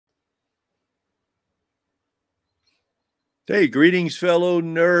Hey, greetings, fellow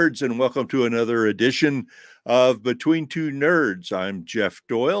nerds, and welcome to another edition of Between Two Nerds. I'm Jeff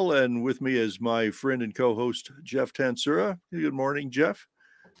Doyle, and with me is my friend and co-host, Jeff Tansura. Good morning, Jeff.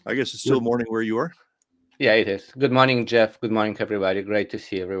 I guess it's still morning where you are. Yeah, it is. Good morning, Jeff. Good morning, everybody. Great to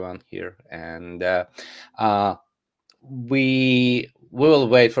see everyone here. And we will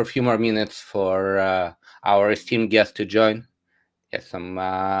wait for a few more minutes for our esteemed guest to join. Has some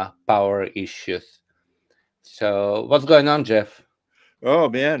power issues. So what's going on, Jeff? Oh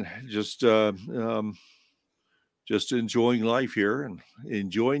man, just enjoying life here and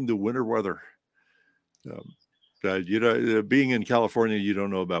enjoying the winter weather. Being in California, you don't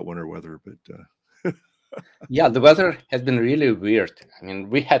know about winter weather, but yeah, the weather has been really weird. I mean,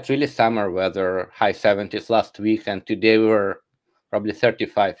 we had really summer weather, high 70s last week, and today we were probably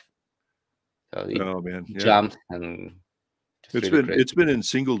 35. So it jumps and it's been in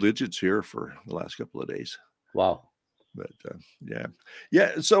single digits here for the last couple of days. Wow. But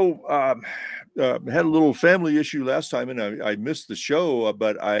yeah. So had a little family issue last time, and I missed the show,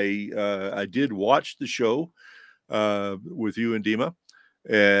 but I did watch the show with you and Dima,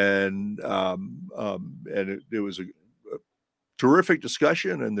 and it was a terrific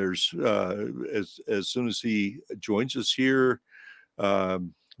discussion. And there's as soon as he joins us here,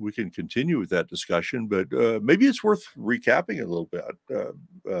 we can continue with that discussion. But maybe it's worth recapping a little bit.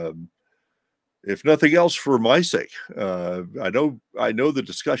 If nothing else, for my sake. I know the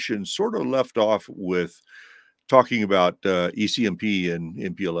discussion sort of left off with talking about ECMP and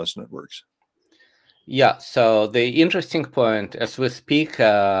MPLS networks. Yeah, so the interesting point, as we speak,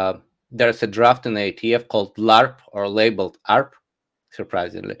 there's a draft in ATF called LARP, or labeled ARP,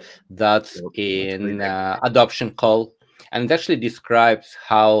 surprisingly. That's in adoption call, and it actually describes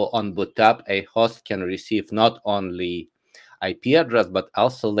how on boot up a host can receive not only IP address, but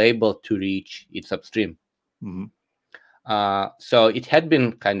also label to reach its upstream. Mm-hmm. So it had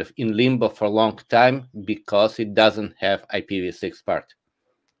been kind of in limbo for a long time because it doesn't have IPv6 part.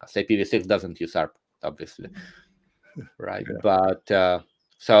 Because IPv6 doesn't use ARP, obviously, right? Yeah. But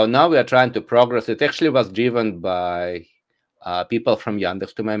so now we are trying to progress. It actually was driven by people from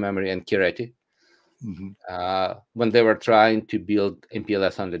Yandex, to my memory, and Kireti, when they were trying to build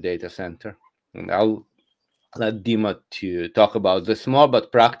MPLS on the data center. And I'll let Dima to talk about this more,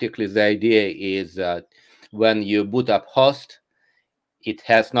 but practically the idea is that when you boot up host, it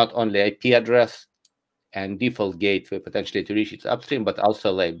has not only IP address and default gateway potentially to reach its upstream, but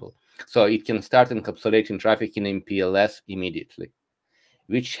also label. So it can start encapsulating traffic in MPLS immediately,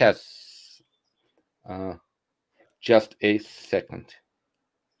 which has just a second.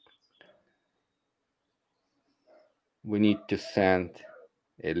 We need to send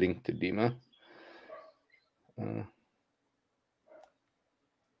a link to Dima.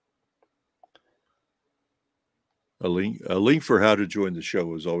 A link for how to join the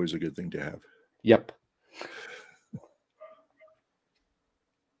show is always a good thing to have. Yep.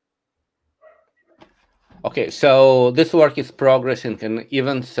 Okay, so this work is progressing, and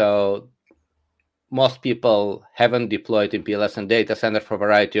even so, most people haven't deployed MPLS in data center for a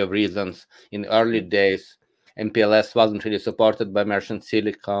variety of reasons. In early days, MPLS wasn't really supported by merchant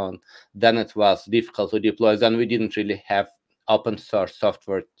silicon. Then it was difficult to deploy. Then we didn't really have open source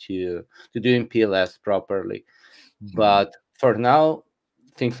software to do MPLS properly. But for now,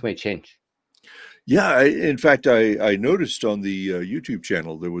 things may change. Yeah, in fact, I noticed on the YouTube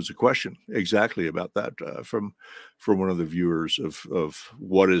channel there was a question exactly about that from one of the viewers of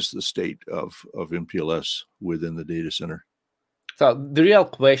what is the state of MPLS within the data center. So the real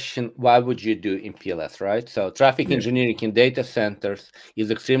question, why would you do MPLS, right? So traffic engineering in data centers is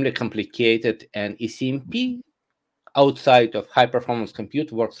extremely complicated, and ECMP outside of high-performance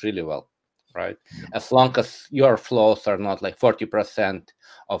compute works really well, right? As long as your flows are not like 40%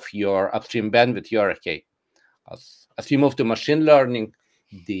 of your upstream bandwidth, you're okay. As you move to machine learning,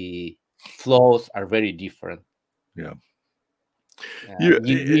 the flows are very different. Yeah. You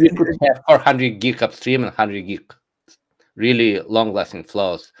could have 400 gig upstream and 100 gig really long-lasting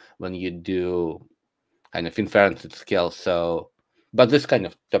flows when you do kind of inference at scale. So, but this kind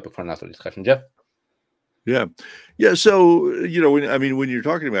of topic for another discussion, Jeff. Yeah. So when you're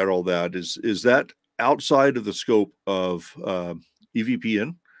talking about all that, is that outside of the scope of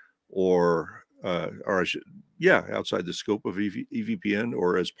EVPN, or outside the scope of EVPN,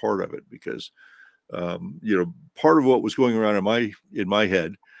 or as part of it? Because part of what was going around in my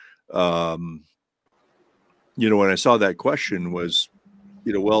head, when I saw that question was,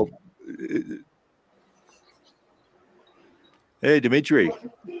 hey, Dmitry.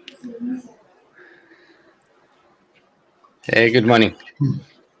 Hey, good morning.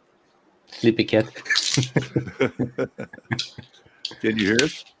 Sleepy cat. Can you hear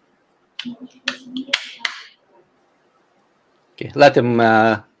us? Okay, let him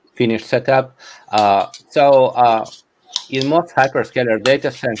finish setup. In most hyperscaler data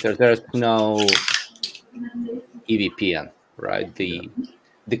centers, there's no EVPN, right? The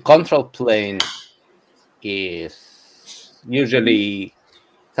control plane is usually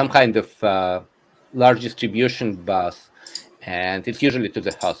some kind of large distribution bus, and it's usually to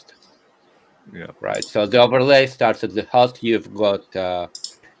the host. Yeah. Right. So the overlay starts at the host. You've got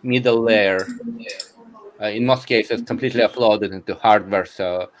middle layer. In most cases, completely offloaded into hardware.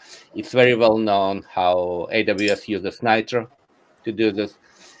 So it's very well known how AWS uses Nitro to do this.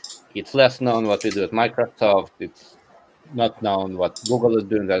 It's less known what we do at Microsoft. It's not known what Google is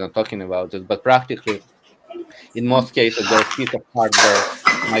doing. They're not talking about it. But practically, in most cases, there's a piece of hardware,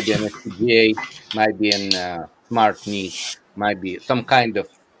 might be an FPGA, might be an smart NIC, might be some kind of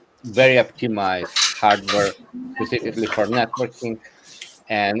very optimized hardware specifically for networking,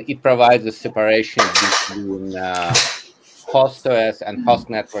 and it provides a separation between host OS and host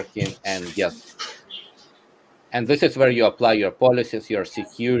networking and guest. And this is where you apply your policies, your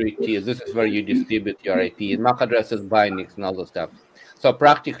security. This is where you distribute your IP, MAC addresses, bindings, and all the stuff. So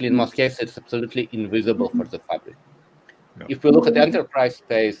practically, in most cases, it's absolutely invisible for the fabric. Yeah. If we look at the enterprise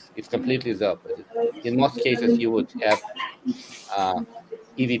space, it's completely the opposite. In most cases, you would have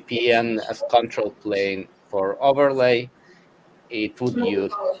EVPN as control plane for overlay. It would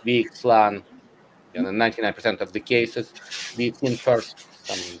use VXLAN in 99% of the cases. We've seen first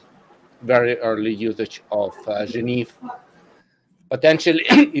some very early usage of Genève. Potentially,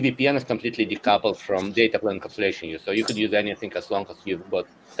 EVPN is completely decoupled from data plane encapsulation use. So you could use anything as long as you've got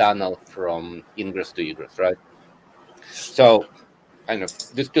tunnel from ingress to egress, right? So kind of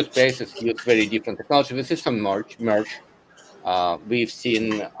these two spaces use very different technology. This is some merge. We've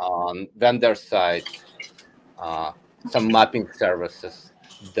seen on vendor side some mapping services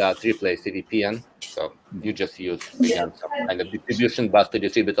that replace EVPN. So you just use, again, some kind of distribution bus to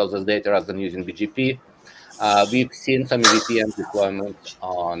distribute all this data rather than using BGP. We've seen some EVPN deployments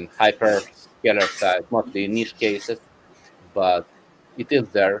on hyperscaler side, mostly in niche cases, but it is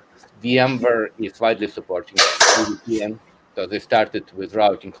there. VMware is widely supporting EVPN. So they started with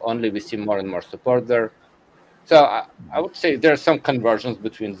routing only. We see more and more support there. So I would say there are some conversions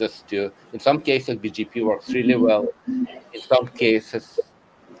between these two. In some cases, BGP works really well. In some cases,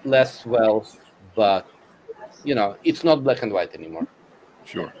 less well. But, it's not black and white anymore.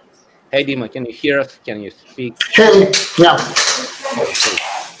 Sure. Hey, Dima, can you hear us? Can you speak? Hey, yeah.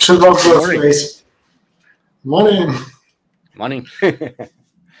 Should work both ways. Morning. Morning.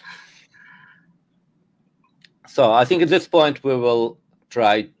 So I think at this point we will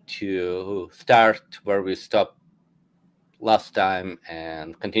try to start where we stopped last time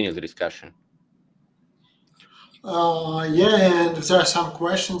and continue the discussion. Yeah, and if there are some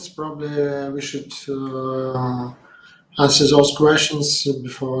questions, probably we should answer those questions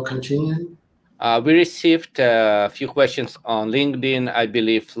before continuing. We received a few questions on LinkedIn. I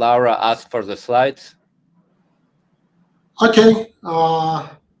believe Laura asked for the slides. Okay.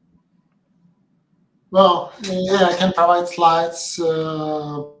 Well, yeah, I can provide slides,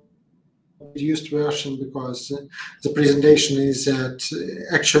 reduced version, because the presentation is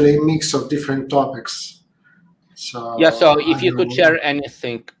actually a mix of different topics. So yeah, so if you could share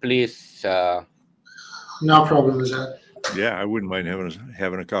anything, please. No problem with that. Yeah, I wouldn't mind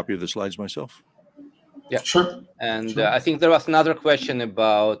having a copy of the slides myself. Yeah, sure. And I think there was another question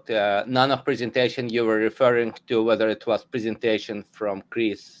about none of presentation you were referring to, whether it was presentation from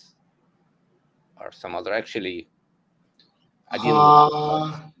Chris or some other. Actually, I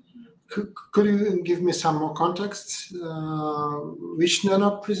didn't. Could you give me some more context? Which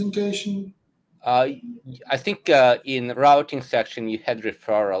Nano presentation? I think in routing section you had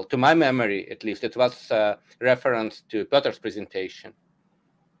referral. To my memory, at least, it was reference to Peter's presentation.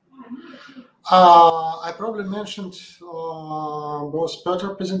 I probably mentioned both Peter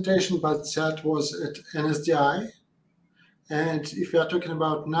presentation, but that was at NSDI. And if you are talking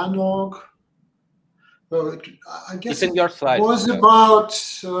about Nanog, well, I guess it's in your slide. It was about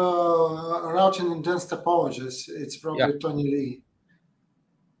routing in dense topologies. It's probably Tony Lee.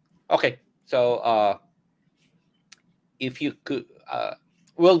 Okay, so if you could,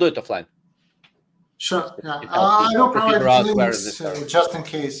 we'll do it offline. Sure. Yeah, I will provide links just in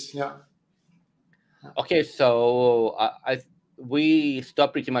case. Yeah. Okay, so we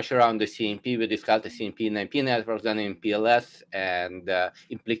stopped pretty much around the CMP. We discussed the CMP and IP networks and MPLS and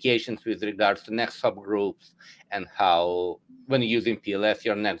implications with regards to next subgroups and how when you use MPLS,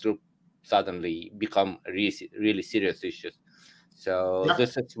 your next group suddenly become really serious issues. So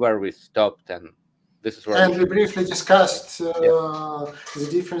this is where we stopped. And this is where. And we briefly discussed the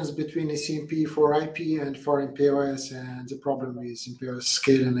difference between ECMP for IP and for MPOS, and the problem with MPOS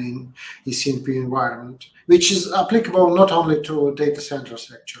scaling in ECMP environment, which is applicable not only to data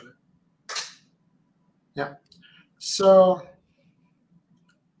centers, actually. Yeah. So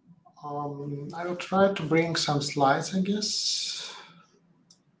I will try to bring some slides, I guess.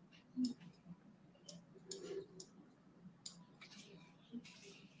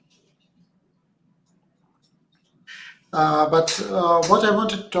 But what I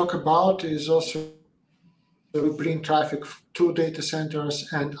wanted to talk about is also we bring traffic to data centers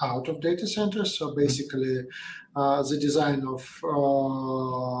and out of data centers. So basically, the design of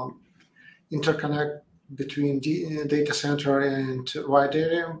interconnect between data center and wide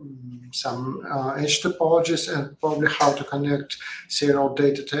area, some edge topologies, and probably how to connect several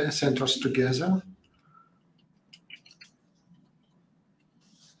data centers together.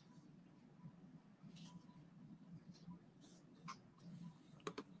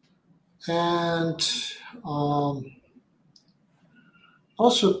 And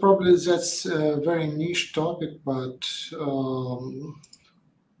also, probably that's a very niche topic, but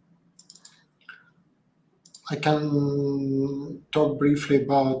I can talk briefly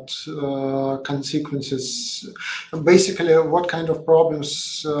about consequences. Basically, what kind of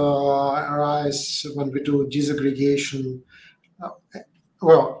problems arise when we do disaggregation.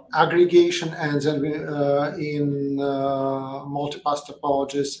 Well, aggregation, and then we, in multipass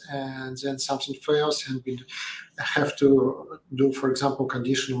topologies, and then something fails, and we have to do, for example,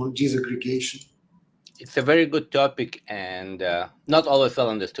 conditional disaggregation. It's a very good topic, and not always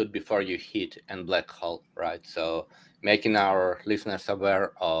well understood before you hit a black hole, right? So making our listeners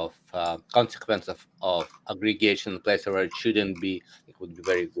aware of consequences of aggregation in places where it shouldn't be, it would be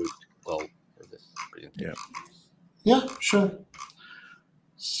very good goal for this presentation. Yeah, sure.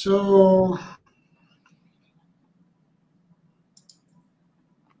 So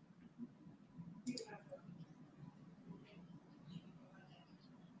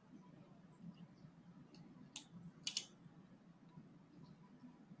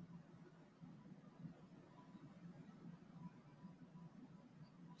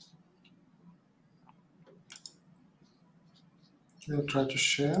I'll try to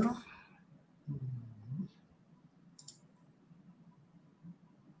share.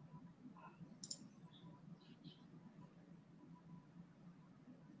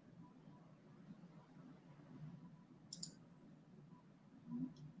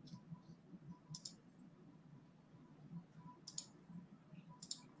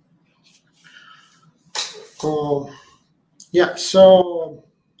 Yeah, so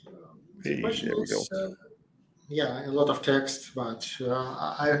the question is, yeah, a lot of text, but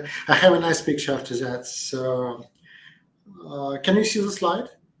I have a nice picture after that. So can you see the slide?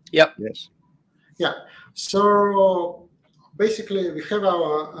 Yep. Yes. Yeah. So basically, we have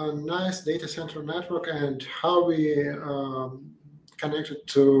our nice data center network, and how we connect it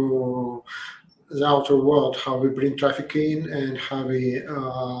to the outer world, how we bring traffic in, and how we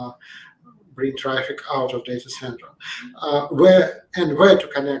bring traffic out of data center, where to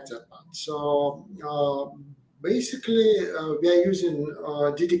connect that one. So basically, we are using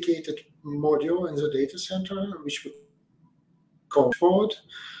a dedicated module in the data center, which we call pod.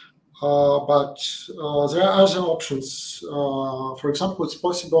 But there are other options. For example, it's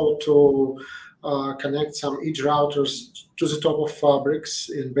possible to connect some edge routers to the top of fabrics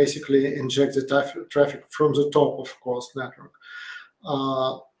and basically inject the traffic from the top of course network.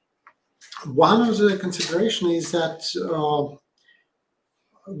 One of the considerations is that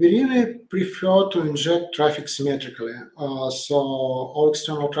we really prefer to inject traffic symmetrically. So all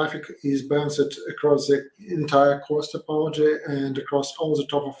external traffic is balanced across the entire core topology and across all the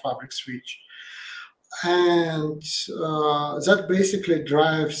top of fabric switch. And that basically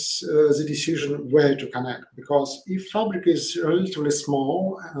drives the decision where to connect, because if fabric is relatively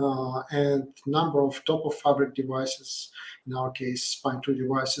small and number of top of fabric devices, in our case spine 2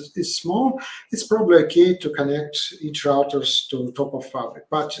 devices, is small, it's probably okay to connect each routers to top of fabric.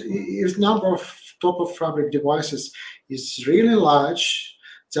 But if number of top of fabric devices is really large,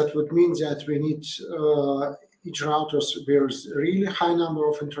 that would mean that we need each routers with really high number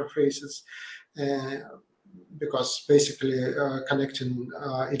of interfaces, because basically connecting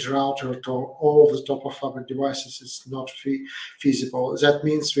each router to all the top of fabric devices is not feasible. That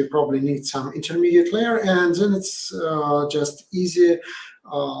means we probably need some intermediate layer, and then it's just easy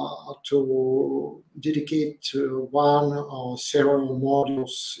to dedicate to one or several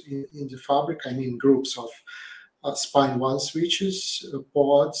modules in the fabric. I mean groups of spine 1 switches,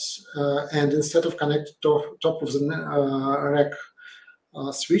 pods, and instead of connecting to top of the rack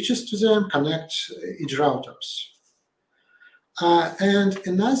switches to them, connect edge routers. And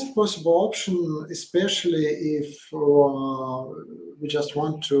another possible option, especially if we just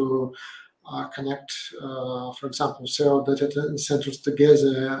want to connect, for example, several data centers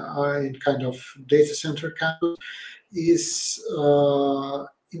together in kind of data center campus, is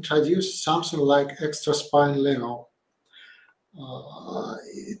introduce something like extra spine level.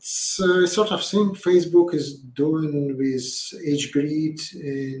 It's a sort of thing Facebook is doing with EdgeGrid,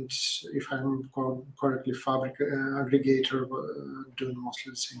 and if I remember correctly, Fabric Aggregator doing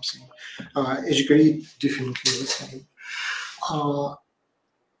mostly the same thing. EdgeGrid definitely the same.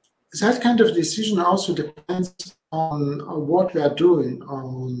 That kind of decision also depends on what we are doing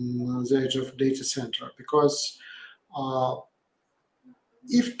on the edge of data center, because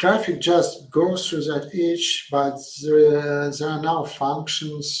if traffic just goes through that edge, but there are now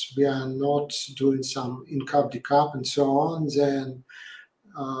functions, we are not doing some in-cap, decap, and so on, then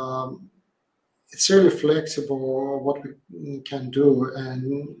it's really flexible what we can do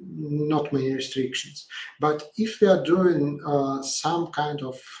and not many restrictions. But if we are doing some kind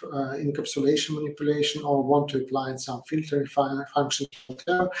of encapsulation manipulation or want to apply some filtering function,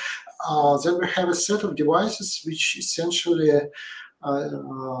 then we have a set of devices which essentially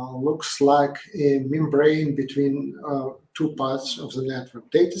looks like a membrane between two parts of the network,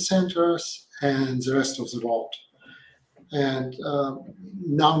 data centers and the rest of the world. And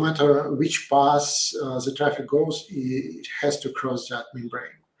no matter which path the traffic goes, it has to cross that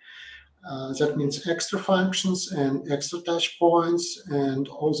membrane. That means extra functions and extra touch points and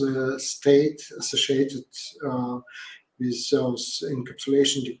all the state associated with those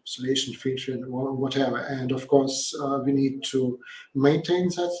encapsulation, decapsulation, filtering, or whatever. And of course, we need to maintain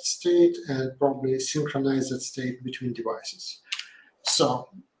that state and probably synchronize that state between devices. So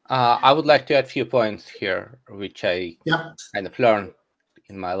I would like to add a few points here, which I kind of learned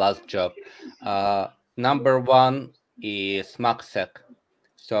in my last job. Number one is MACsec.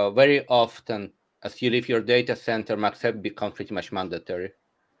 So very often, as you leave your data center, MACsec becomes pretty much mandatory.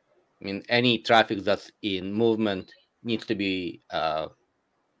 I mean, any traffic that's in movement needs to be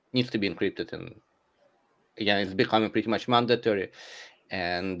encrypted, and again, it's becoming pretty much mandatory.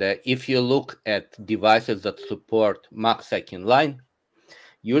 And if you look at devices that support MACsec inline,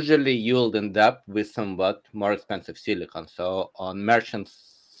 usually you'll end up with somewhat more expensive silicon. So on merchant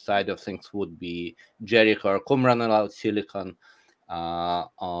side of things would be Jericho or Qumran allowed silicon.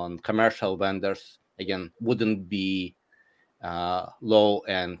 On commercial vendors, again, wouldn't be low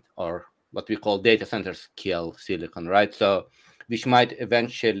end or what we call data center scale silicon, right? So which might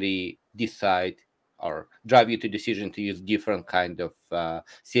eventually decide or drive you to decision to use different kind of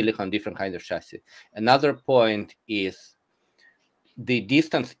silicon, different kind of chassis. Another point is the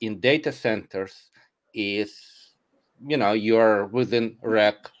distance in data centers is, you're within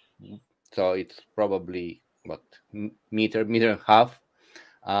rack, so it's probably what, meter and a half.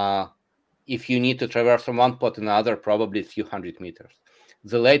 If you need to traverse from one pod to another, probably a few hundred meters.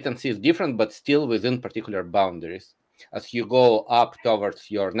 The latency is different, but still within particular boundaries. As you go up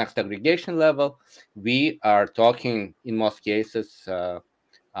towards your next aggregation level, we are talking in most cases 2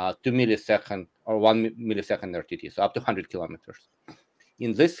 millisecond or 1 millisecond RTT, so up to 100 kilometers.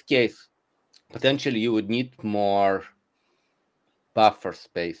 In this case, potentially you would need more buffer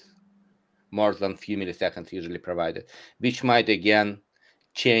space, more than a few milliseconds usually provided, which might again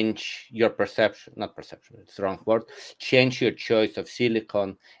change your perception, not perception, it's the wrong word, change your choice of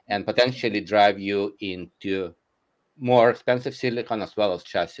silicon and potentially drive you into more expensive silicon as well as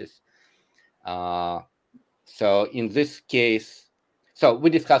chassis. So in this case, so we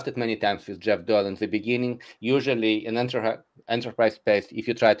discussed it many times with Jeff Doyle in the beginning. Usually in enterprise space, if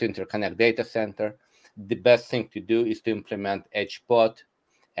you try to interconnect data center, the best thing to do is to implement edge pod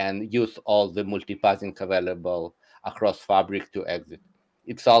and use all the multipathing available across fabric to exit.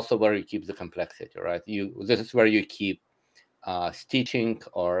 It's also where you keep the complexity, right? This is where you keep stitching,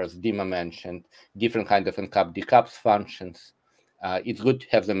 or as Dima mentioned, different kind of encap decaps functions. It's good to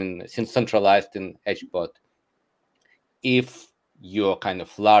have them centralized in edge pod. If you're kind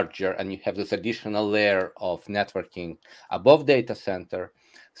of larger and you have this additional layer of networking above data center,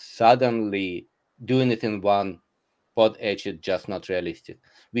 suddenly doing it in one pod edge is just not realistic,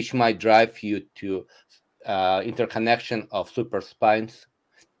 which might drive you to interconnection of super spines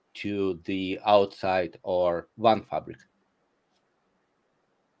to the outside or one fabric.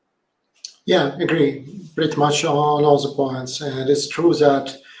 Yeah, agree pretty much on all the points. And it's true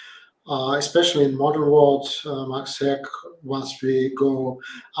that especially in modern world, MACsec, once we go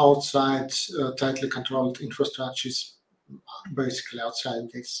outside tightly controlled infrastructures, basically outside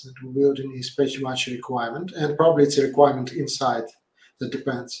data center building, is pretty much a requirement. And probably it's a requirement inside that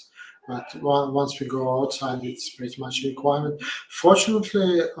depends. But once we go outside, it's pretty much a requirement.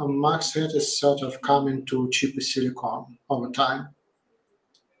 Fortunately, MaxHead is sort of coming to cheaper silicon over time.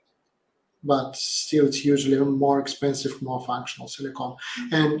 But still, it's usually more expensive, more functional silicon.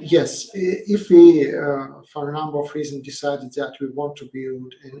 And yes, if we, for a number of reasons, decided that we want to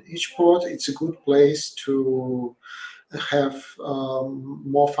build an each port, it's a good place to have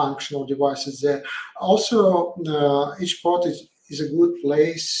more functional devices there. Also, each port is a good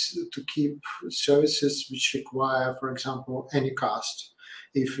place to keep services which require, for example, Anycast.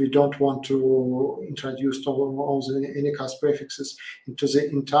 If we don't want to introduce all the Anycast prefixes into the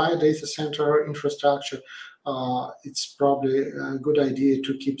entire data center infrastructure, it's probably a good idea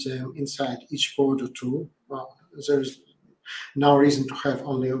to keep them inside each port or two. There's no reason to have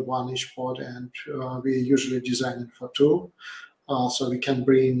only one each port, and we usually design it for two. So we can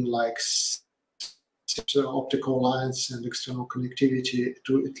bring like optical lines and external connectivity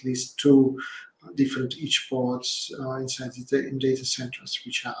to at least two different each ports inside the data centers,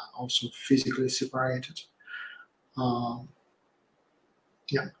 which are also physically separated.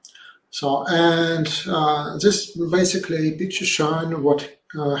 Yeah. So, and this basically a picture showing what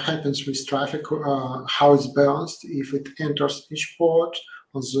happens with traffic, how it's balanced if it enters each port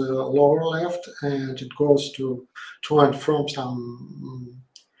on the lower left and it goes to and from some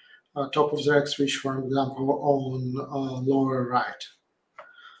top of the rack switch, for example, on lower right.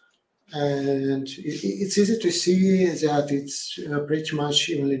 And it's easy to see that it's pretty much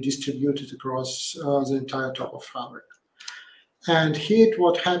evenly distributed across the entire top of fabric. And here,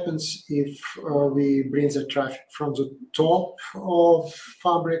 what happens if we bring the traffic from the top of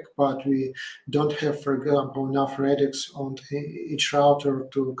fabric, but we don't have, for example, enough radix on each router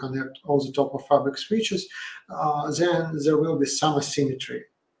to connect all the top of fabric switches, then there will be some asymmetry.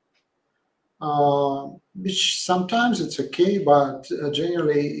 Which sometimes it's okay, but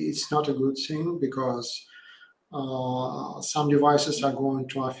generally it's not a good thing because some devices are going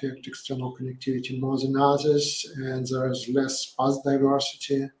to affect external connectivity more than others, and there is less path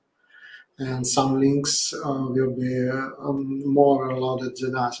diversity, and some links will be more loaded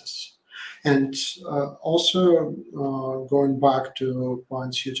than others. And also, going back to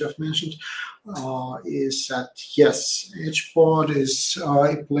points you just mentioned, is that yes, each port is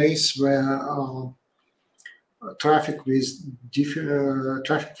a place where traffic with different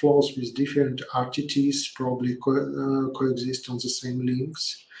traffic flows with different RTTs probably coexist on the same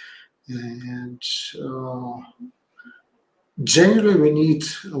links, and generally we need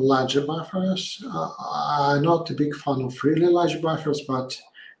larger buffers. I'm not a big fan of really large buffers, but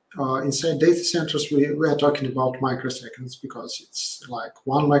inside data centers we are talking about microseconds because it's like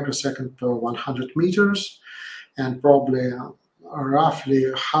 1 microsecond per 100 meters, and probably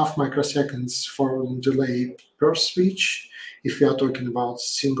roughly half microseconds for delay per switch if we are talking about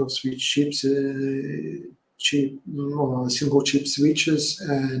single switch chips, single chip switches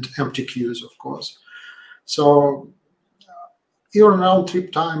and empty queues, of course. So your round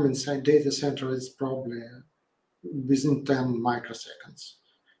trip time inside data center is probably within 10 microseconds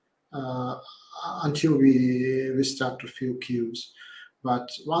until we start to fill queues. But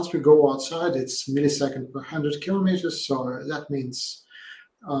once we go outside, it's millisecond per 100 kilometers. So that means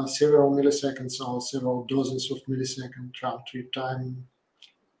several milliseconds or several dozens of millisecond round trip time,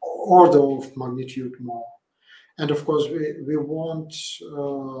 order of magnitude more. And of course, we want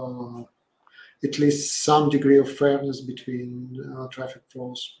at least some degree of fairness between traffic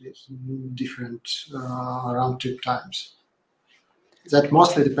flows with different round trip times. That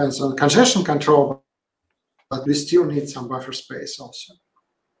mostly depends on congestion control, but we still need some buffer space also.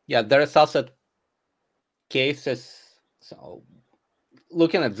 Yeah, there is also cases. So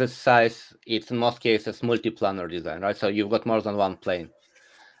looking at this size, it's in most cases multi-planar design, right? So you've got more than one plane.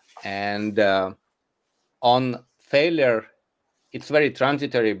 And on failure, it's very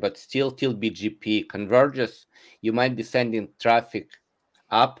transitory, but still till BGP converges, you might be sending traffic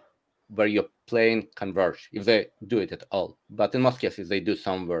up where your plane converge, if they do it at all. But in most cases, they do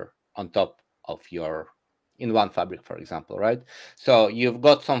somewhere on top of your, in one fabric, for example, right? So you've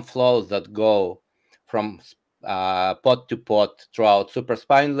got some flows that go from pod to pod throughout super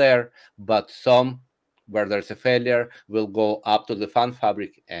spine layer, but some where there's a failure will go up to the fan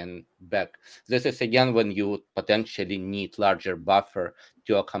fabric and back. This is again when you would potentially need larger buffer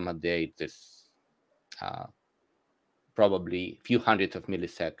to accommodate this probably a few hundreds of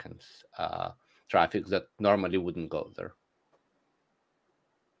milliseconds traffic that normally wouldn't go there.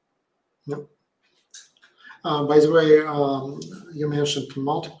 Yep. By the way, you mentioned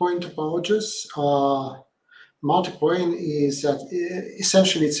multi-point topologies. multiplane is that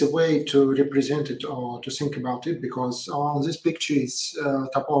essentially it's a way to represent it or to think about it, because on this picture its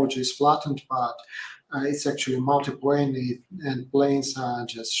topology is flattened, but it's actually multiplane, and planes are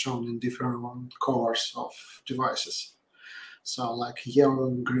just shown in different colors of devices. So like yellow,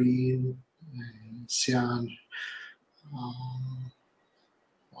 green, cyan,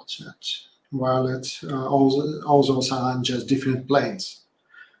 what's that? Violet. All those are just different planes.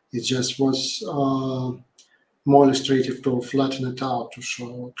 It just was more illustrative to flatten it out to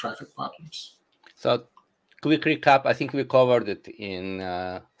show traffic patterns. So, quick recap. I think we covered it in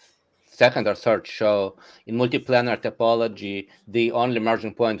second or third show. In multiplanar topology, the only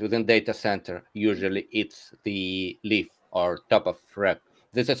merging point within data center, usually it's the leaf or top of rack.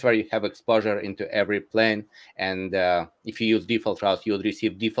 This is where you have exposure into every plane. And if you use default routes, you'll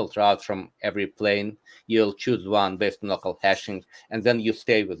receive default routes from every plane. You'll choose one based on local hashing, and then you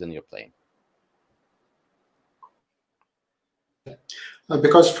stay within your plane.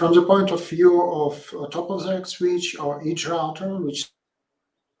 Because from the point of view of top of the rack switch or edge router, which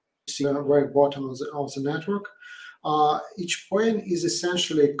is the very bottom of the network, each plane is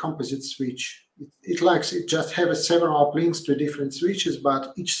essentially a composite switch. It just has several links to different switches,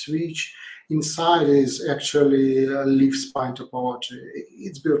 but each switch inside is actually a leaf spine topology.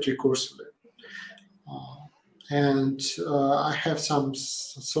 It's built recursively. And I have some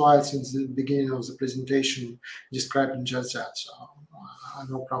slides in the beginning of the presentation describing just that. So I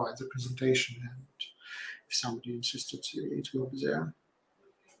will provide the presentation, and if somebody is interested, it will be there.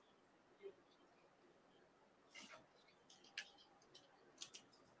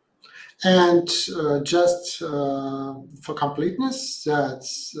 And just for completeness,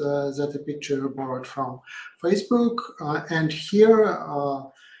 that's a picture borrowed from Facebook. And here,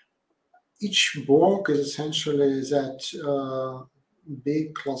 each block is essentially that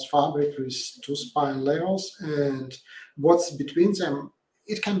big closed fabric with two spine layers, and what's between them,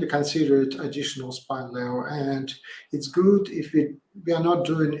 it can be considered additional spine layer. And it's good if we are not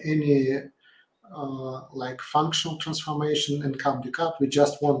doing any like functional transformation and come decouple. We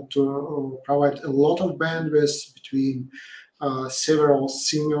just want to provide a lot of bandwidth between several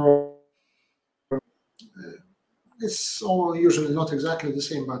similar. It's all usually not exactly the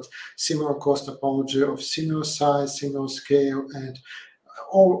same, but similar cost topology of similar size, similar scale, and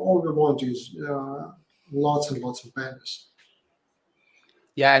all we want is lots and lots of bandwidth.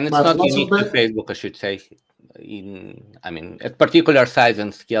 Yeah, and it's not unique to Facebook, I should say. At particular size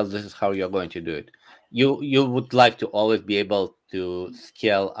and scale, this is how you're going to do it. You would like to always be able to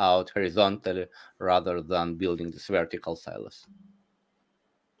scale out horizontally rather than building this vertical silos.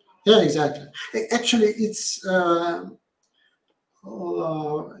 Yeah, exactly. Actually, it's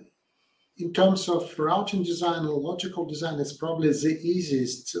in terms of routing design and logical design, it's probably the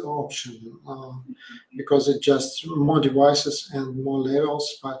easiest option because it's just more devices and more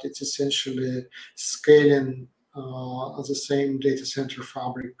levels, but it's essentially scaling the same data center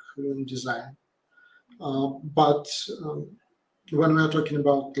fabric design. But when we're talking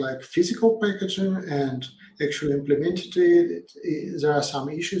about like physical packaging and actually implementing it, there are some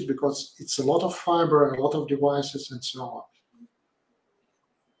issues because it's a lot of fiber, a lot of devices, and so on.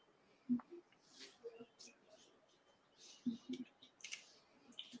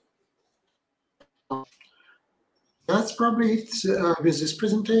 That's probably it with this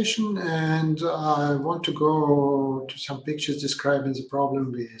presentation, and I want to go to some pictures describing the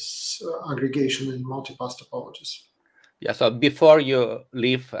problem with aggregation in multipass topologies. Yeah, so before you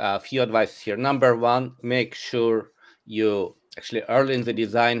leave, a few advice here. Number one, make sure you actually early in the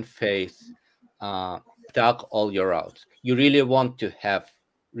design phase tag all your routes. You really want to have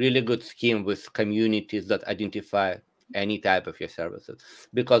really good scheme with communities that identify any type of your services,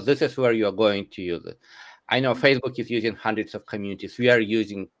 because this is where you're going to use it. I know Facebook is using hundreds of communities. We are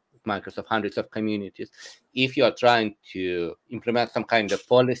using Microsoft hundreds of communities. If you are trying to implement some kind of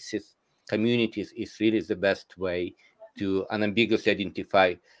policies, communities is really the best way to unambiguously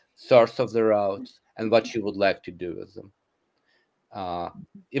identify source of the routes and what you would like to do with them.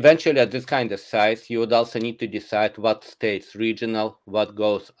 Eventually, at this kind of size, you would also need to decide what stays regional, what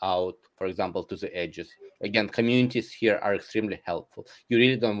goes out, for example, to the edges. Again, communities here are extremely helpful. You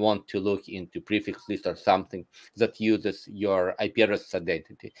really don't want to look into prefix list or something that uses your IP address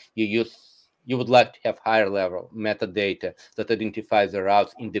identity. You would like to have higher level metadata that identifies the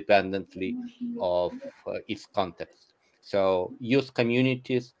routes independently of its context. So use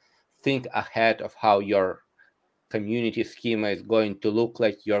communities, think ahead of how your community schema is going to look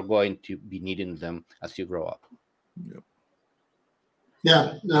like. You're going to be needing them as you grow up. Yep.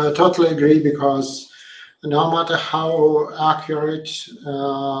 Yeah, totally agree, because no matter how accurate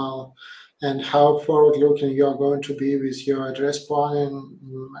and how forward-looking you are going to be with your address planning.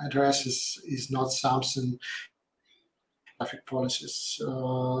 Address is not something traffic policies,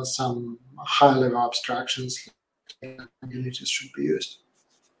 some high-level abstractions communities should be used.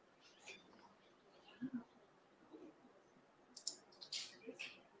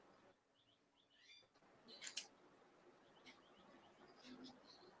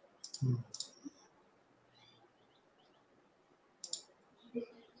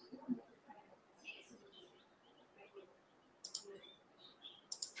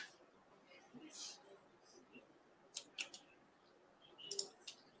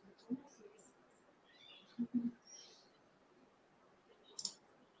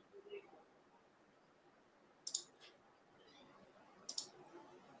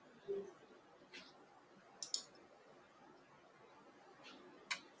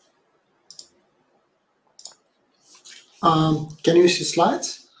 Can you see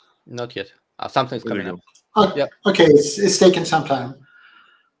slides? Not yet. Something's coming up. Okay, yep. Okay, it's taking some time.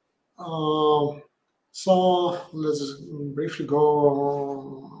 So let's briefly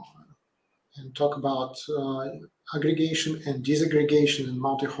go and talk about aggregation and disaggregation and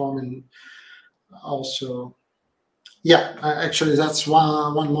multi-homing. Also, yeah, actually, that's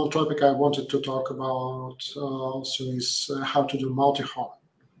one more topic I wanted to talk about. Also, is how to do multi-homing.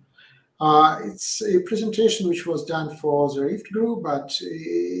 It's a presentation which was done for the Rift group, but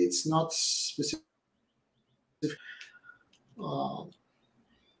it's not specific.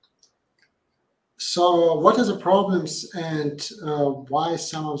 So what are the problems and why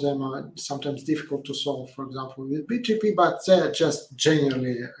some of them are sometimes difficult to solve, for example, with BGP, but they're just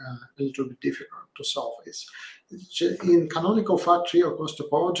generally a little bit difficult to solve. In canonical fact tree or cross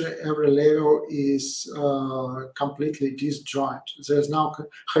topology, every level is completely disjoint. There's no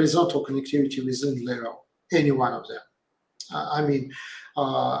horizontal connectivity within level, any one of them. I mean,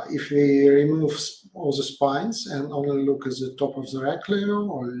 if we remove all the spines and only look at the top of the rack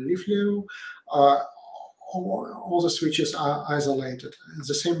level or leaf level, all the switches are isolated. And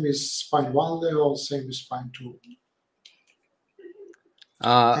the same with spine 1 level, same with spine 2.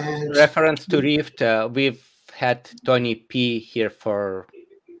 Reference to Rift, we've had Tony P here for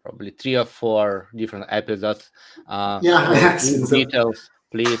probably 3 or 4 different episodes. Yeah, details,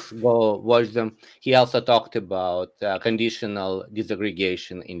 please go watch them. He also talked about conditional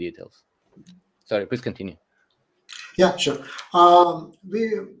disaggregation in details. Sorry, please continue. Yeah, sure.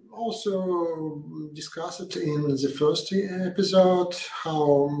 We also discussed it in the first episode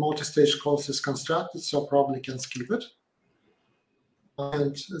how multi-stage calls is constructed, so probably can skip it.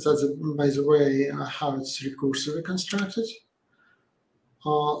 And that's, by the way, how it's recursively constructed.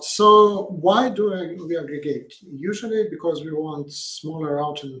 So why do we aggregate? Usually because we want smaller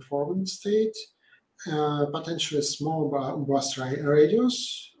routing informant state, potentially small bus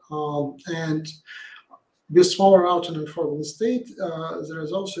radius, and with smaller routing informant state, there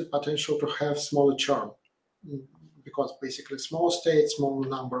is also potential to have smaller churn, because basically small state, small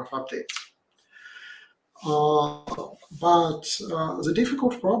number of updates. But the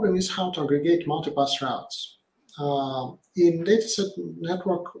difficult problem is how to aggregate multipath routes. In dataset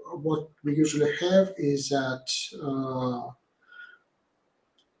network, what we usually have is that,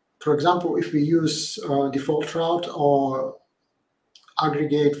 for example, if we use default route or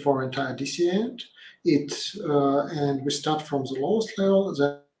aggregate for entire DC end, and we start from the lowest level,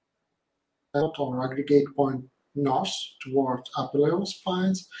 then or aggregate point north toward upper level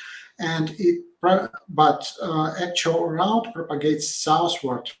spines, and but actual route propagates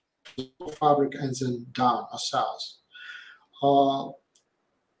southward fabric and then down or south.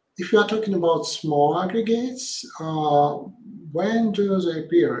 If you are talking about small aggregates, when do they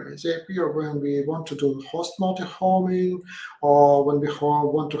appear? They appear when we want to do host multi-homing, or when we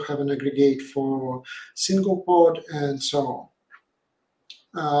want to have an aggregate for single pod, and so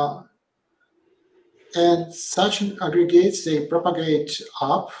on. And such aggregates, they propagate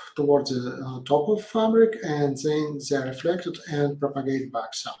up towards the top of fabric, and then they're reflected and propagate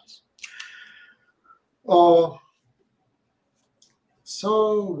back south.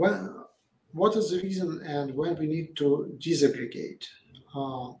 So what is the reason and when we need to disaggregate?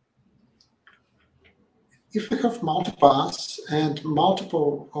 If we have multipaths and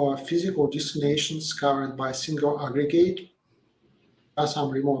multiple physical destinations covered by a single aggregate,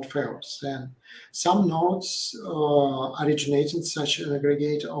 some remote failures, then some nodes originating such an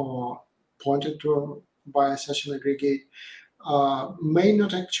aggregate or pointed to by such an aggregate may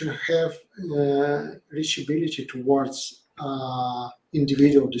not actually have reachability towards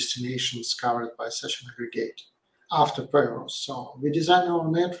individual destinations covered by such an aggregate after failures. So we design our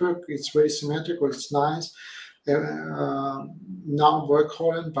network, it's very symmetrical, it's nice, now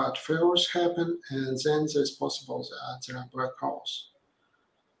backholing, but failures happen, and then there's possible that there are backhauls.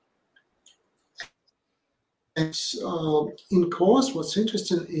 And in CORS, what's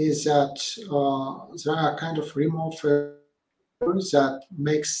interesting is that there are kind of remote failures that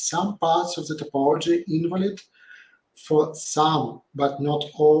make some parts of the topology invalid for some, but not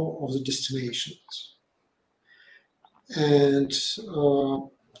all of the destinations. And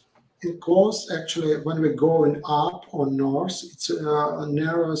in CORS, actually, when we're going up or north, it's a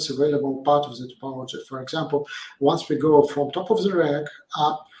narrowest available part of the topology. For example, once we go from top of the rack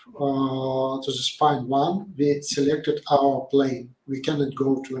up to the spine 1, we selected our plane. We cannot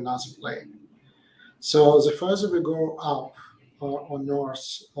go to another plane. So the further we go up or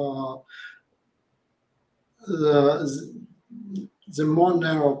north, the more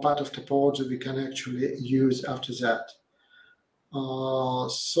narrow part of topology we can actually use after that.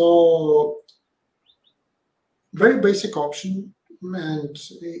 So very basic option, and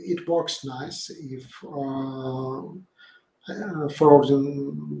it works nice if for the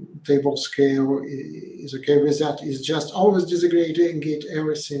table scale is okay with that. It's just always disaggregate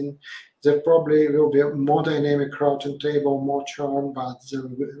everything. There probably will be a more dynamic routing table, more churn, but there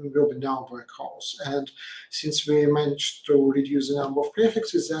will be no backholes. And since we managed to reduce the number of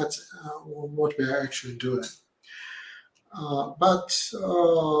prefixes, that's what we are actually doing. But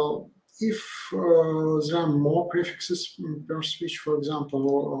if there are more prefixes per switch, for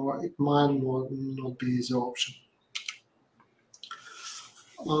example, it might not be the option.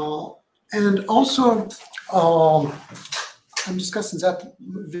 And also, I'm discussing that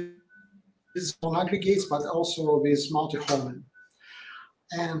with non-aggregates, but also with multi-homing.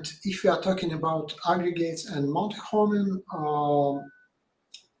 And if we are talking about aggregates and multi-homing,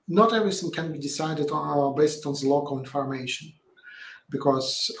 not everything can be decided based on the local information.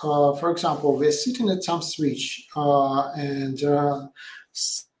 Because, for example, we're sitting at some switch and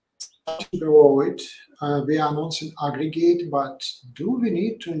below it, we are announcing aggregate, but do we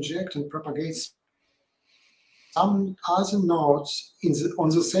need to inject and propagate some other nodes on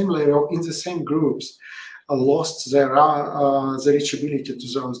the same level, in the same groups, lost their reachability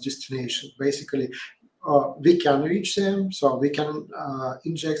to those destinations? Basically, we can reach them, so we can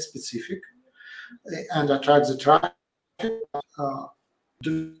inject specific and attract the traffic.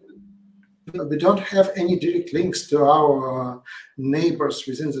 We don't have any direct links to our neighbors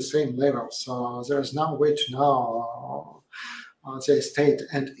within the same level, so there's no way to know their state.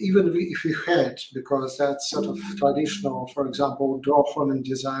 And even if we had, because that's sort of traditional, for example, dual homing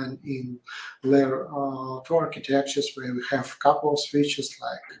design in layer 2 architectures, where we have a couple of switches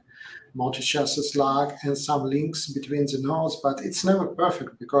like multi-chassis lag and some links between the nodes, but it's never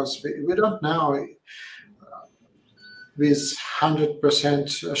perfect because we don't know with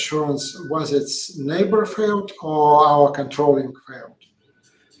 100% assurance was its neighbor failed or our controlling failed.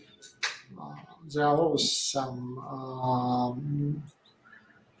 There are always some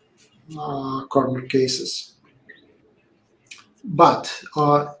corner cases. But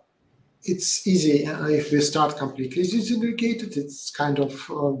it's easy if we start completely disaggregated. It's kind of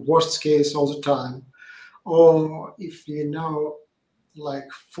worst case all the time. Or if we know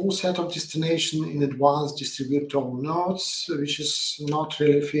like full set of destination in advance, distribute all nodes, which is not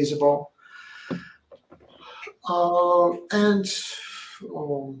really feasible. And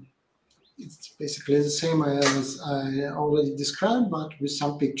it's basically the same as I already described, but with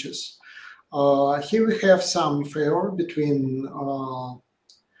some pictures. Here we have some failure between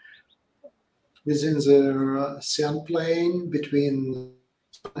within the CN plane between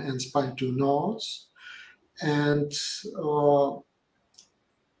and spine 2 nodes, and no,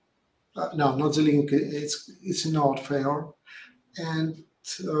 not the link. It's a node failure, and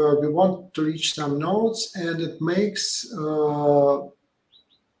we want to reach some nodes, and it makes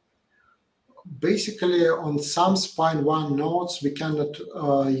basically on some spine 1 nodes we cannot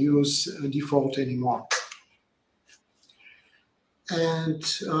use default anymore. And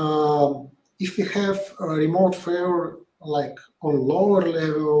if we have a remote failure like on lower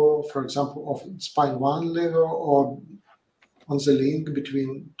level, for example, of spine 1 level, or on the link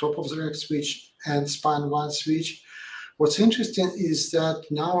between top of the rack switch and spine 1 switch, what's interesting is that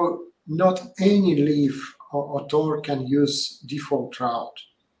now not any leaf or TOR can use default route.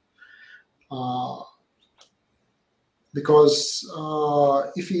 Because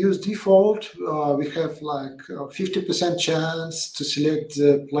if you use default, we have like 50% chance to select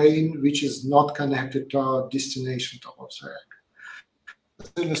the plane which is not connected to our destination top of the rack.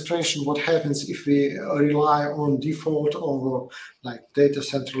 Illustration what happens if we rely on default over like data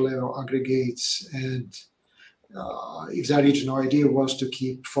center level aggregates and if the original idea was to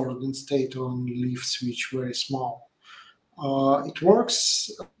keep forward and state on leaf switch very small. It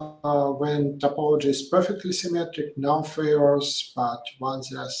works when topology is perfectly symmetric, no failures, but once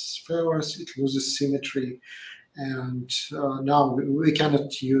there's failures, it loses symmetry, and now we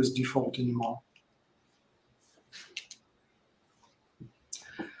cannot use default anymore.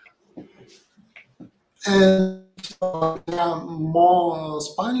 And there are more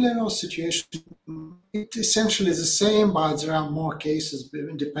spine level situations. It essentially is the same, but there are more cases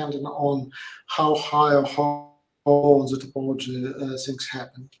depending on how high or how low the topology things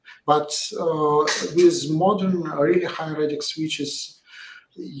happen. But with modern, really high radix switches,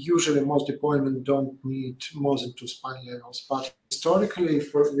 usually most deployments don't need more than 2 spine levels. But historically,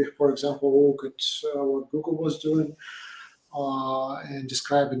 for example, look at what Google was doing, and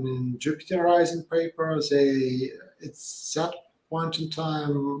describing in Jupyter Rising paper, at that point in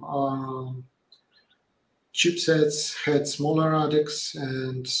time, chipsets had smaller radix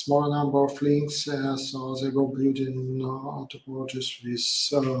and smaller number of links, so they were building topologies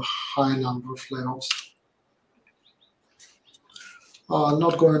with a high number of levels.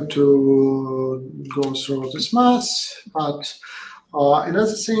 Not going to go through this math, but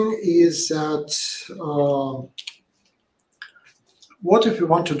another thing is that what if we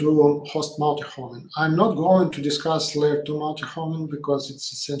want to do host multi-homing? I'm not going to discuss layer 2 multi-homing because it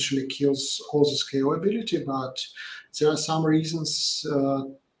essentially kills all the scalability, but there are some reasons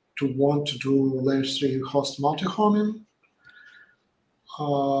to want to do layer 3 host multi-homing.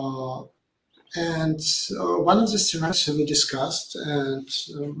 And one of the scenarios we discussed, and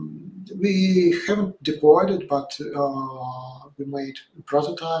we haven't deployed it, but we made a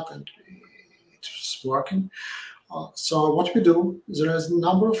prototype and it's working. So what we do, there is a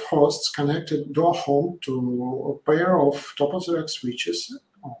number of hosts connected to a home to a pair of top-of-the-rack switches,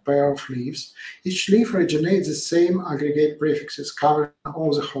 or pair of leaves. Each leaf originates the same aggregate prefixes covering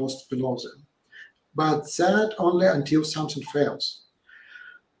all the hosts below them, but that only until something fails.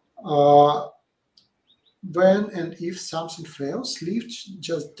 When and if something fails, leaf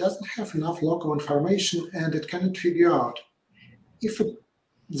just doesn't have enough local information and it cannot figure out if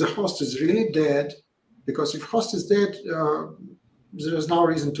the host is really dead. Because if host is dead, there is no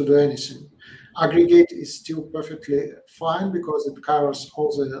reason to do anything. Aggregate is still perfectly fine because it covers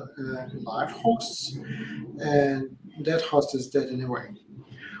all the live hosts, and that host is dead anyway.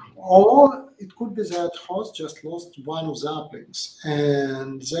 Or it could be that host just lost one of the uplinks,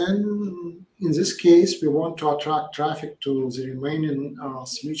 and then in this case, we want to attract traffic to the remaining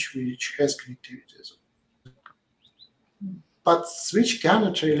switch which has connectivity. But switch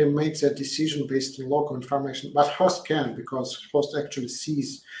cannot really make that decision based on local information, but host can, because host actually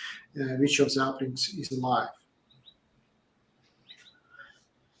sees which of the uplinks is alive.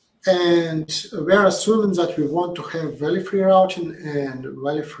 And we're assuming that we want to have value-free routing and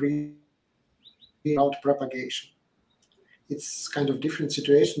value-free route propagation. It's kind of different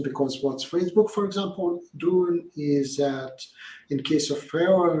situation because what Facebook, for example, doing is that in case of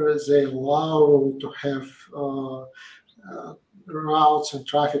failure, they allow to have routes and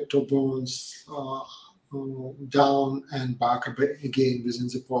traffic to bounce down and back again within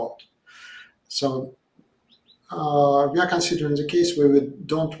the pod. So we are considering the case where we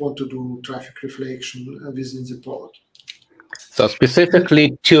don't want to do traffic reflection within the pod. So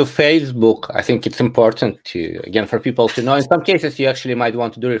specifically to Facebook, I think it's important to, again, for people to know, in some cases you actually might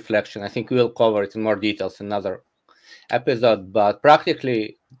want to do reflection. I think we will cover it in more details in another episode, but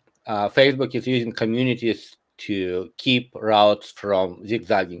practically Facebook is using communities to keep routes from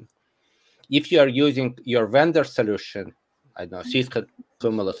zigzagging. If you are using your vendor solution, I don't know, Cisco,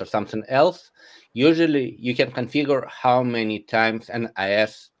 Cumulus, or something else, usually you can configure how many times an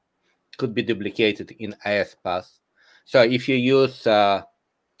IS could be duplicated in IS path. So if you use, I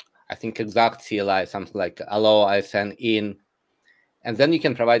think, exact CLI, something like allow ISN in, and then you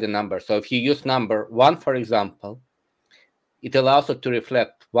can provide a number. So if you use number 1, for example, it allows it to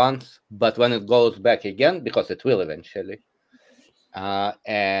reflect once, but when it goes back again, because it will eventually,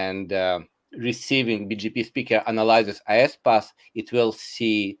 and receiving BGP speaker analyzes IS path, it will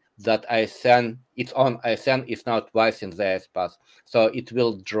see that ISN, its own ISN is now twice in the IS path. So it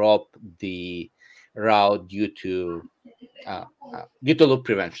will drop the route due to loop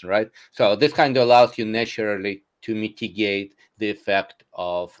prevention, right? So this kind of allows you naturally to mitigate the effect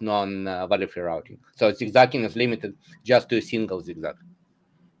of non-value-free routing. So zigzagging is limited just to a single zigzag.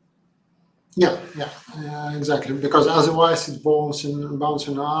 Yeah, exactly. Because otherwise it's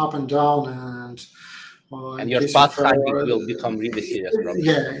bouncing up and down, and your path hunting will become really serious problem.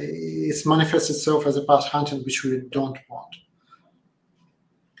 Yeah, it manifests itself as a path hunting, which we don't want.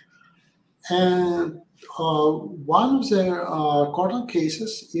 And one of the corner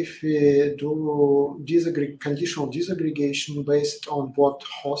cases, if we do conditional disaggregation based on what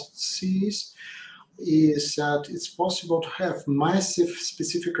host sees, is that it's possible to have massive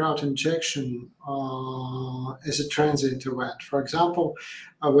specific route injection as a transient event. For example,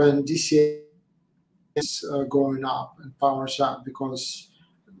 when DCA is going up and powers up, because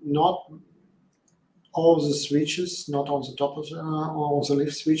not all the switches, not on the top of all the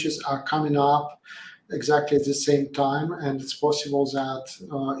leaf switches are coming up exactly at the same time, and it's possible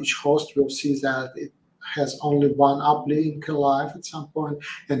that each host will see that it has only one uplink alive at some point,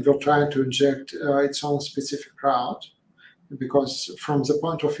 and will try to inject its own specific route, because from the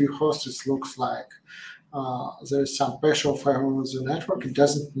point of view host, it looks like there is some partial failure of the network. It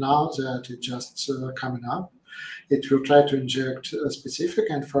doesn't know that it's just coming up. It will try to inject a specific,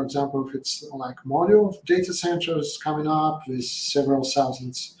 and for example, if it's like module of data centers coming up with several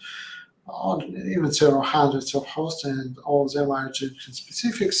thousands or even several hundreds of hosts, and all of them are injecting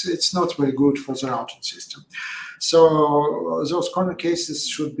specifics, it's not very good for the routing system. So those corner cases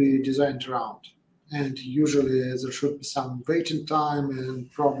should be designed around. And usually there should be some waiting time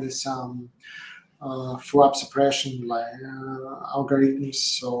and probably some flap suppression, like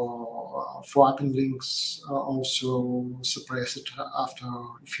algorithms or flapping links also suppress it after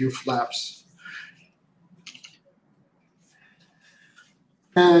a few flaps.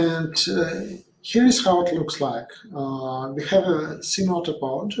 And here is how it looks like. We have a similar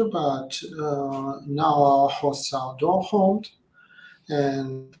topology, but now our hosts are dual-homed.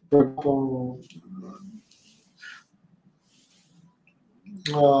 And for example,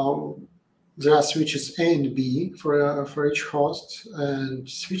 there are switches A and B for each host, and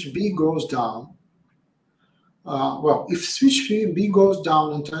switch B goes down. Well, if switch B goes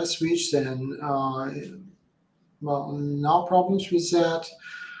down, entire switch, then well, no problems with that,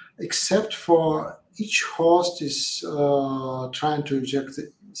 except for each host is trying to inject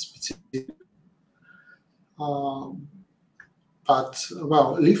the specific. But,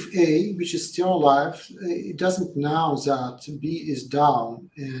 well, leaf A, which is still alive, it doesn't know that B is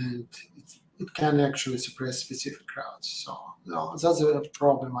down, and it can actually suppress specific routes. So that's a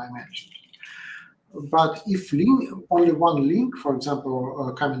problem I mentioned. But if only one link, for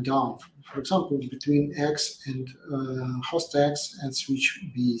example, coming down, for example, between X and host X and switch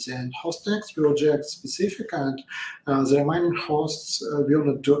B, then host X will inject specific, and the remaining hosts will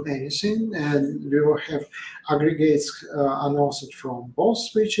not do anything, and we will have aggregates announced from both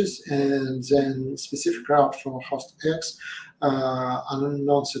switches, and then specific route from host X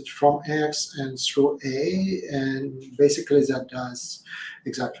announced from X and through A, and basically that does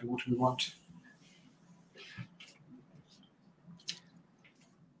exactly what we want.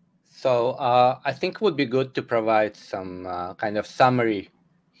 So I think it would be good to provide some kind of summary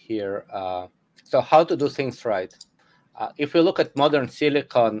here. So how to do things right. If we look at modern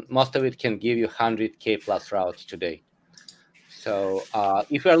silicon, most of it can give you 100K plus routes today. So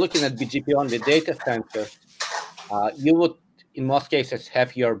if you are looking at BGP-only data centers, you would, in most cases,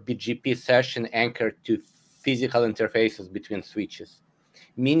 have your BGP session anchored to physical interfaces between switches,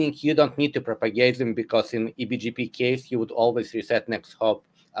 meaning you don't need to propagate them, because in eBGP case, you would always reset next hop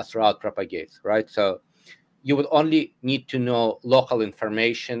as route propagates, right? So you would only need to know local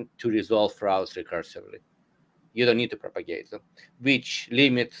information to resolve routes recursively. You don't need to propagate them, which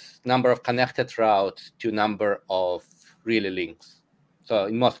limits number of connected routes to number of really links. So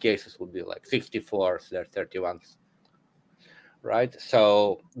in most cases would be like 64s, there are 31s, right?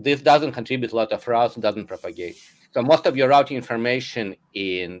 So this doesn't contribute a lot of routes, doesn't propagate. So most of your routing information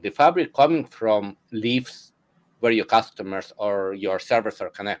in the fabric coming from leaves where your customers or your servers are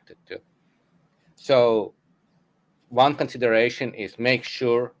connected to. So one consideration is make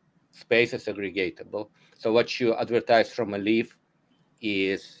sure space is aggregatable. So what you advertise from a leaf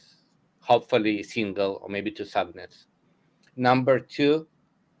is hopefully single or maybe two subnets. Number two,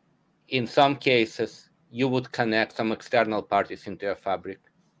 in some cases, you would connect some external parties into your fabric.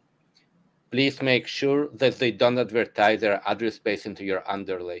 Please make sure that they don't advertise their address space into your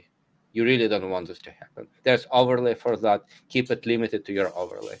underlay. You really don't want this to happen. There's overlay for that. Keep it limited to your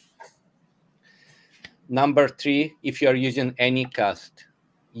overlay. Number three, if you're using Anycast,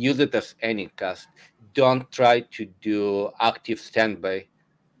 use it as Anycast. Don't try to do active standby.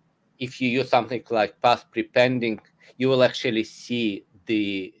 If you use something like path prepending, you will actually see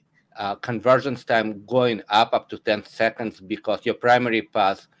the convergence time going up to 10 seconds, because your primary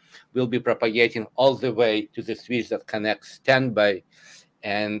path will be propagating all the way to the switch that connects standby.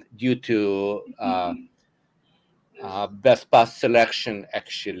 And due to best path selection,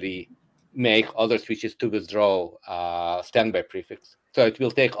 actually, make other switches to withdraw standby prefix. So it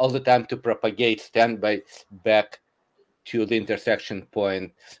will take all the time to propagate standby back to the intersection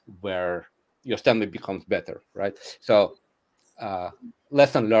point where your standby becomes better, right? So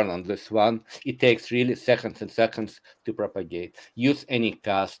lesson learned on this one. It takes really seconds and seconds to propagate. Use any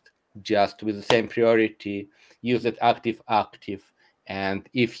cast just with the same priority. Use it active, and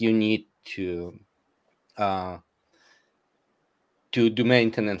if you need to do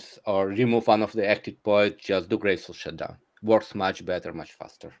maintenance or remove one of the active points, just do graceful shutdown. Works much better, much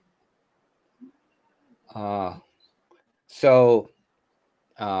faster. So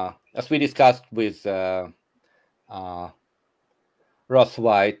as we discussed with Ross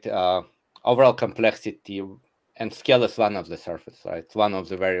White, overall complexity and scale is one of the surface, right? It's one of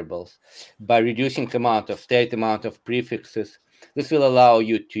the variables. By reducing the amount of state, amount of prefixes, this will allow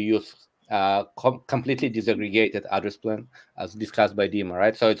you to use completely disaggregated address plan, as discussed by Dima,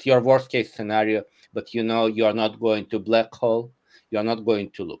 right? So it's your worst case scenario, but you know you are not going to black hole, you are not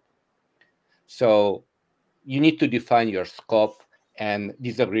going to loop. So you need to define your scope and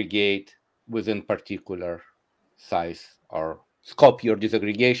disaggregate within particular size or scope your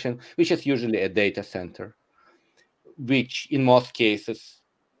disaggregation, which is usually a data center, which in most cases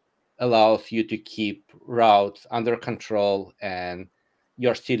allows you to keep routes under control, and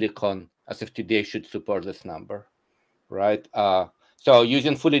your silicon, as of today, should support this number, right? So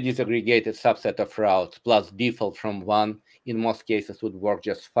using fully disaggregated subset of routes plus default from one in most cases would work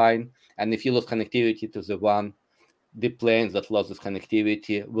just fine. And if you lose connectivity to the one, the planes that lost this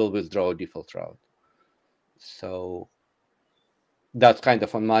connectivity will withdraw a default route. So that's kind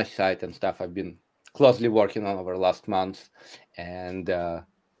of on my side and stuff I've been closely working on over the last months. And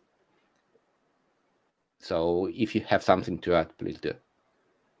so if you have something to add, please do.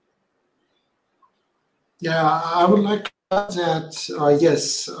 Yeah, I would like to add that,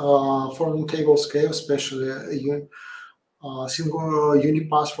 yes, forwarding table scale, especially single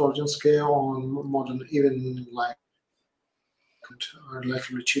unipass forwarding scale on modern, even like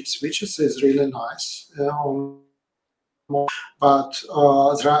relatively cheap switches is really nice. But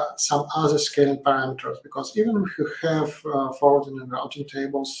there are some other scaling parameters, because even if you have forwarding and routing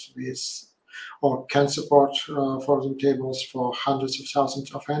tables with, or can support forwarding tables for hundreds of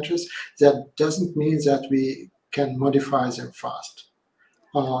thousands of entries, that doesn't mean that we can modify them fast.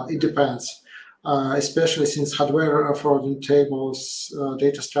 It depends. Especially since hardware forwarding tables,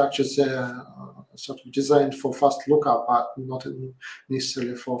 data structures are sort of designed for fast lookup, but not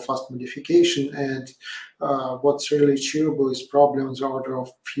necessarily for fast modification. And what's really achievable is probably on the order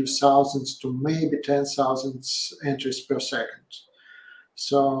of few thousands to maybe 10,000 entries per second.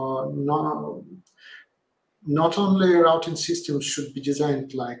 So not only routing systems should be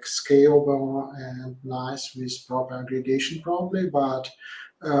designed like scalable and nice with proper aggregation probably, but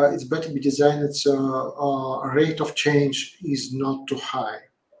it's better to be designed so rate of change is not too high.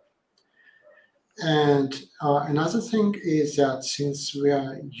 And another thing is that since we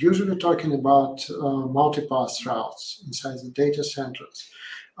are usually talking about multipass routes inside the data centers,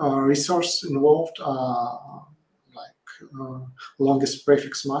 resources involved are like longest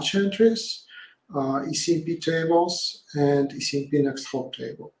prefix match entries, ECMP tables, and ECMP next hop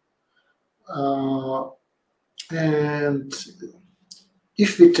table. And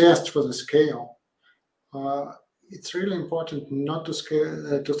if we test for the scale, it's really important not to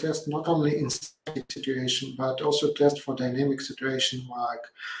scale to test not only in static situation, but also test for dynamic situation, like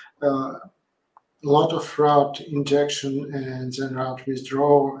a lot of route injection and then route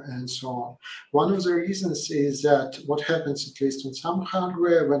withdrawal and so on. One of the reasons is that what happens, at least on some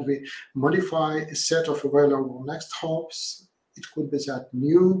hardware, when we modify a set of available next hops, it could be that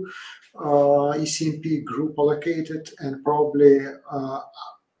new ECMP group allocated and probably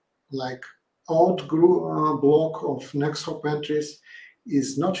like old group block of next hop entries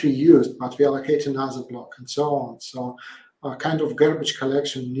is not reused, but we allocate another block and so on. So a kind of garbage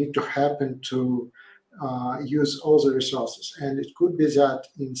collection need to happen to use all the resources. And it could be that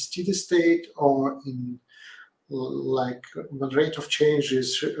in steady state or in like when rate of change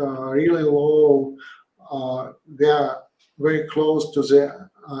is really low, we are very close to the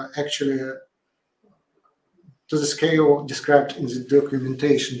actually to the scale described in the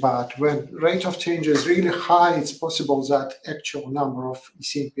documentation. But when rate of change is really high, it's possible that actual number of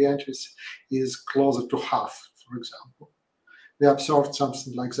ECMP entries is closer to half, for example. We observed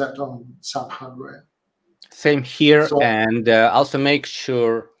something like that on some hardware. Same here, so, and also make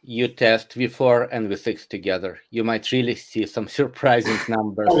sure you test V4 and V6 together. You might really see some surprising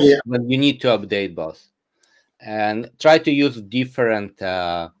numbers when you need to update both. And try to use different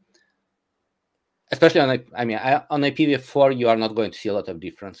especially on on IPv4, you are not going to see a lot of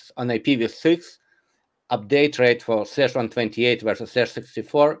difference. On IPv6, update rate for /128 versus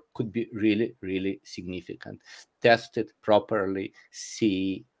 /64 could be really, really significant. Test it properly,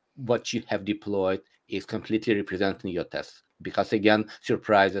 see what you have deployed is completely representing your tests. Because again,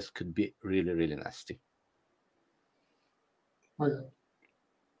 surprises could be really, really nasty. Okay.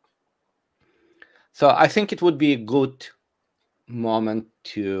 So I think it would be a good moment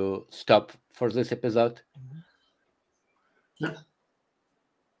to stop for this episode. Yeah.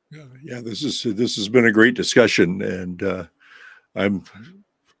 Yeah, this has been a great discussion, and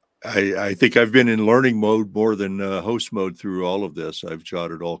I think I've been in learning mode more than host mode through all of this. I've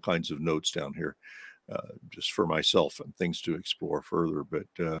jotted all kinds of notes down here, just for myself and things to explore further. But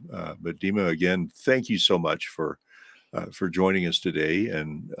Dima, again, thank you so much for joining us today.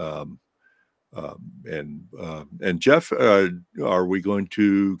 And Jeff, are we going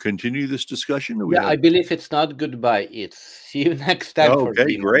to continue this discussion? I believe it's not goodbye. It's see you next time.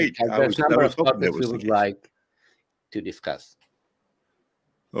 Okay, great. There's a number of topics we would like to discuss.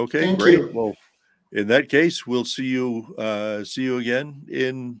 Okay, Thank great. you. Well, in that case, we'll see you again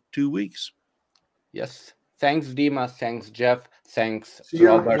in 2 weeks. Yes. Thanks, Dima. Thanks, Jeff. Thanks,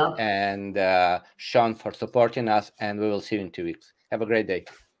 Robert and Sean for supporting us. And we will see you in 2 weeks. Have a great day.